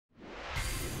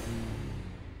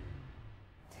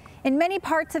In many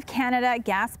parts of Canada,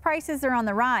 gas prices are on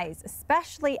the rise,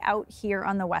 especially out here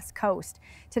on the West Coast.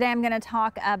 Today, I'm going to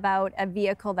talk about a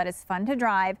vehicle that is fun to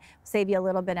drive, save you a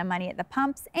little bit of money at the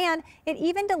pumps, and it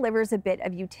even delivers a bit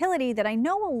of utility that I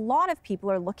know a lot of people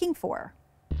are looking for.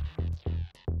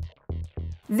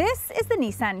 This is the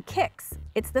Nissan Kicks.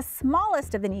 It's the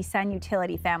smallest of the Nissan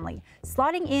utility family,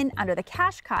 slotting in under the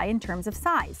Qashqai in terms of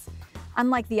size.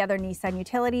 Unlike the other Nissan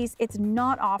utilities, it's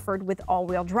not offered with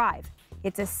all-wheel drive.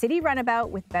 It's a city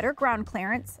runabout with better ground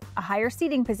clearance, a higher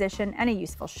seating position, and a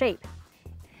useful shape.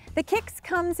 The Kicks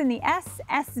comes in the S,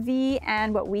 SV,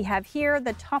 and what we have here,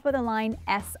 the top-of-the-line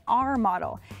SR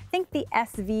model. I think the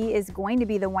SV is going to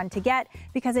be the one to get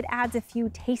because it adds a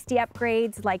few tasty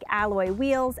upgrades like alloy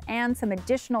wheels and some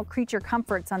additional creature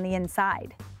comforts on the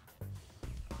inside.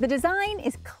 The design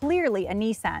is clearly a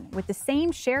Nissan, with the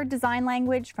same shared design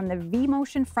language from the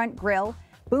V-Motion front grille,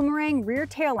 boomerang rear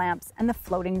tail lamps, and the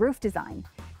floating roof design.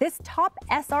 This top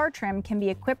SR trim can be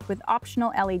equipped with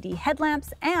optional LED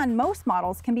headlamps, and most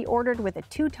models can be ordered with a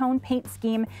two-tone paint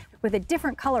scheme with a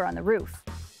different color on the roof.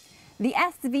 The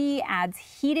SV adds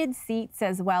heated seats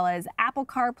as well as Apple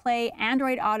CarPlay,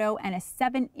 Android Auto, and a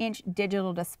 7-inch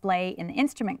digital display in the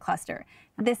instrument cluster.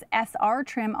 Now, this SR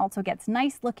trim also gets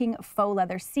nice-looking faux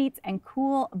leather seats and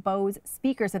cool Bose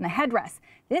speakers in the headrest.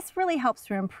 This really helps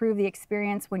to improve the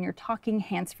experience when you're talking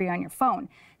hands-free on your phone.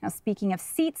 Now, speaking of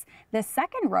seats, the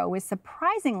second row is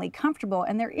surprisingly comfortable,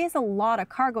 and there is a lot of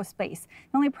cargo space.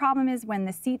 The only problem is when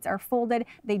the seats are folded,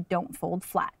 they don't fold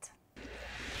flat.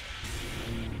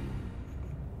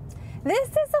 This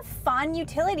is a fun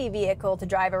utility vehicle to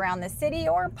drive around the city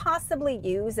or possibly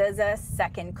use as a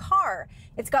second car.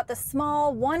 It's got the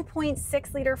small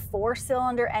 1.6-liter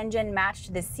four-cylinder engine matched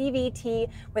to the CVT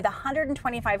with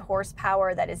 125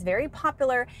 horsepower that is very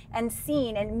popular and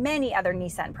seen in many other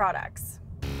Nissan products.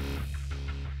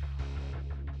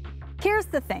 Here's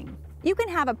the thing. You can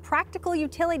have a practical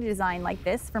utility design like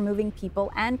this for moving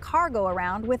people and cargo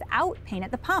around without pain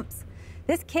at the pumps.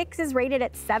 This Kicks is rated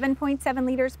at 7.7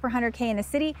 liters per 100K in the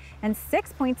city and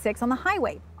 6.6 on the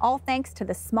highway, all thanks to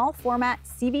the small format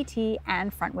CVT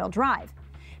and front-wheel drive.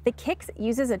 The Kicks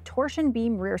uses a torsion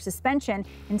beam rear suspension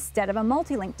instead of a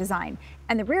multi-link design,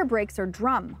 and the rear brakes are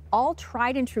drum, all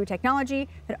tried and true technology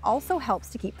that also helps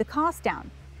to keep the cost down.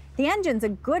 The engine's a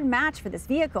good match for this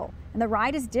vehicle, and the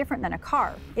ride is different than a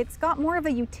car. It's got more of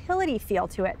a utility feel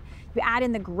to it. You add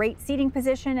in the great seating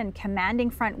position and commanding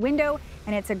front window,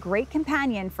 and it's a great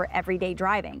companion for everyday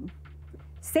driving.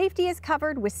 Safety is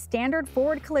covered with standard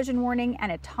forward collision warning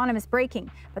and autonomous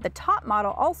braking, but the top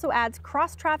model also adds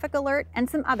cross-traffic alert and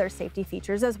some other safety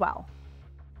features as well.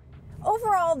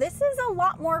 Overall, this is a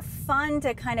lot more fun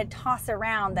to kind of toss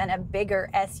around than a bigger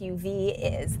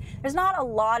SUV is. There's not a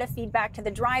lot of feedback to the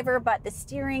driver, but the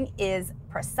steering is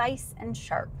precise and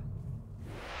sharp.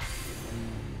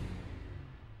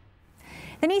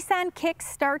 The Nissan Kicks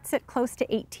starts at close to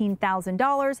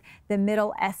 $18,000. The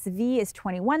middle SV is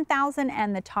 $21,000,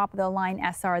 and the top-of-the-line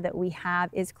SR that we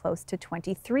have is close to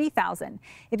 $23,000.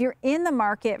 If you're in the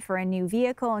market for a new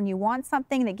vehicle and you want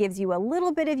something that gives you a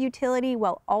little bit of utility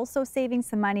while also saving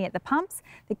some money at the pumps,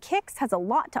 the Kicks has a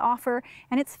lot to offer,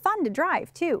 and it's fun to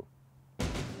drive too.